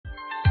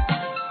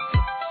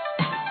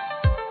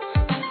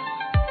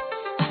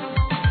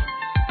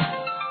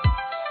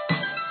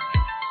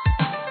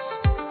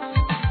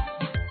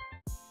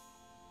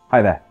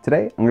Hi there,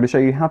 today I'm going to show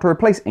you how to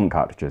replace ink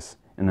cartridges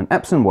in an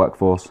Epson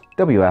WorkForce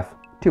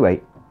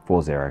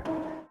WF-2840.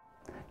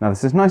 Now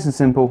this is nice and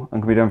simple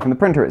and can be done from the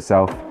printer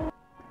itself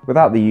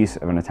without the use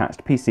of an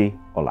attached PC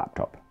or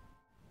laptop.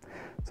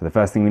 So the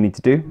first thing we need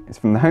to do is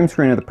from the home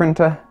screen of the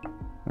printer, I'm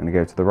going to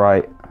go to the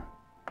right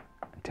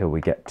until we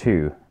get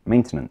to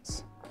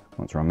maintenance.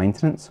 Once we're on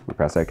maintenance, we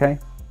press OK.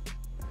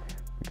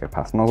 We go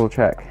past nozzle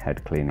check,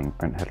 head cleaning,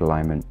 print head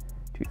alignment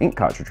to ink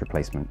cartridge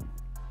replacement.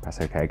 Press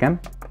OK again.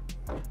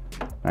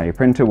 Now your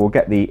printer will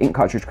get the ink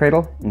cartridge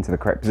cradle into the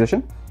correct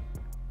position.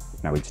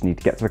 Now we just need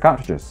to get to the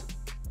cartridges.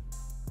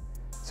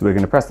 So we're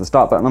going to press the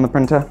start button on the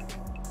printer.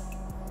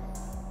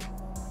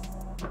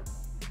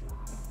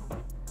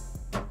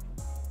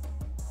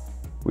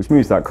 Which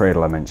moves that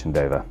cradle I mentioned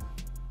over.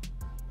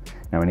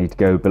 Now we need to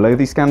go below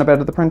the scanner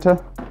bed of the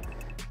printer.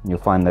 And you'll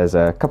find there's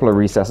a couple of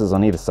recesses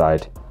on either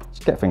side.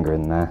 Just get a finger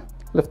in there,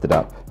 lift it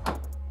up.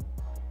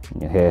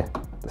 And you'll hear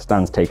the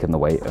stand's taken the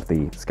weight of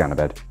the scanner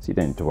bed, so you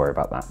don't need to worry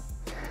about that.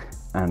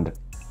 And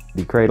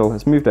the cradle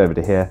has moved over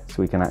to here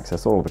so we can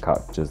access all of the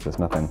cartridges. There's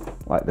nothing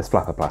like this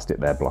flap of plastic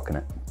there blocking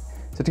it.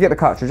 So to get the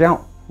cartridge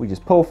out, we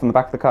just pull from the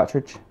back of the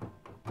cartridge.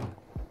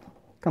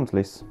 Comes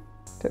loose,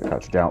 take the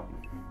cartridge out.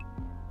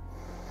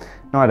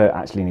 Now I don't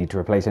actually need to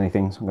replace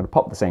anything, so I'm going to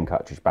pop the same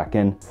cartridge back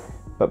in.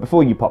 But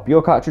before you pop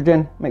your cartridge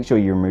in, make sure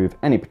you remove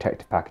any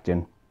protective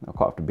packaging. It'll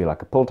quite often be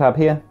like a pull tab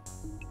here.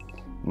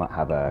 You might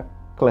have a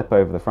clip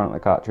over the front of the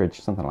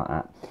cartridge, something like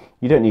that.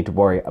 You don't need to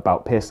worry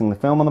about piercing the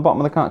film on the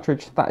bottom of the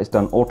cartridge. That is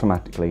done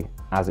automatically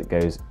as it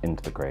goes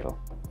into the cradle.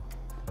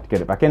 To get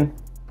it back in,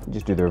 you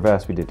just do the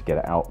reverse we did to get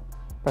it out.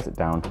 Press it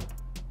down.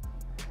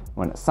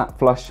 When it's sat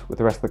flush with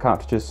the rest of the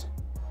cartridges,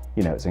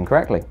 you know it's in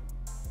correctly.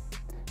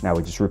 Now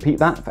we just repeat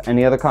that for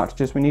any other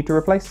cartridges we need to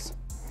replace.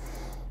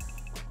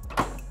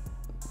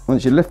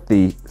 Once you lift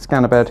the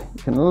scanner bed,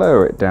 you can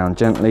lower it down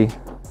gently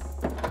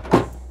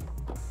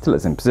till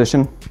it's in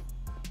position,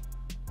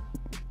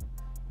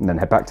 and then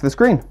head back to the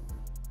screen.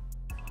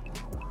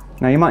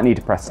 Now you might need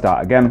to press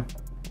start again,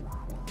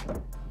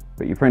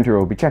 but your printer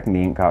will be checking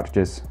the ink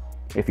cartridges.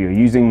 If you're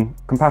using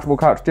compatible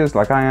cartridges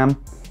like I am,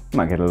 you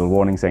might get a little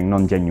warning saying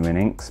non-genuine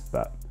inks,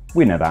 but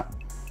we know that.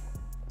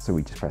 So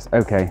we just press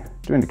OK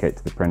to indicate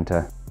to the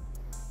printer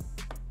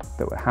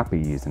that we're happy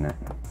using it.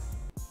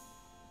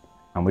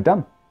 And we're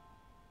done.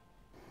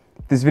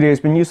 If this video has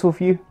been useful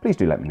for you, please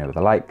do let me know with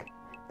a like.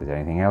 If there's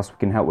anything else we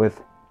can help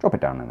with, drop it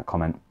down in a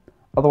comment.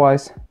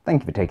 Otherwise,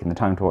 thank you for taking the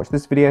time to watch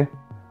this video,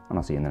 and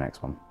I'll see you in the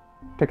next one.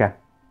 Take care.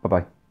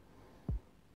 Bye-bye.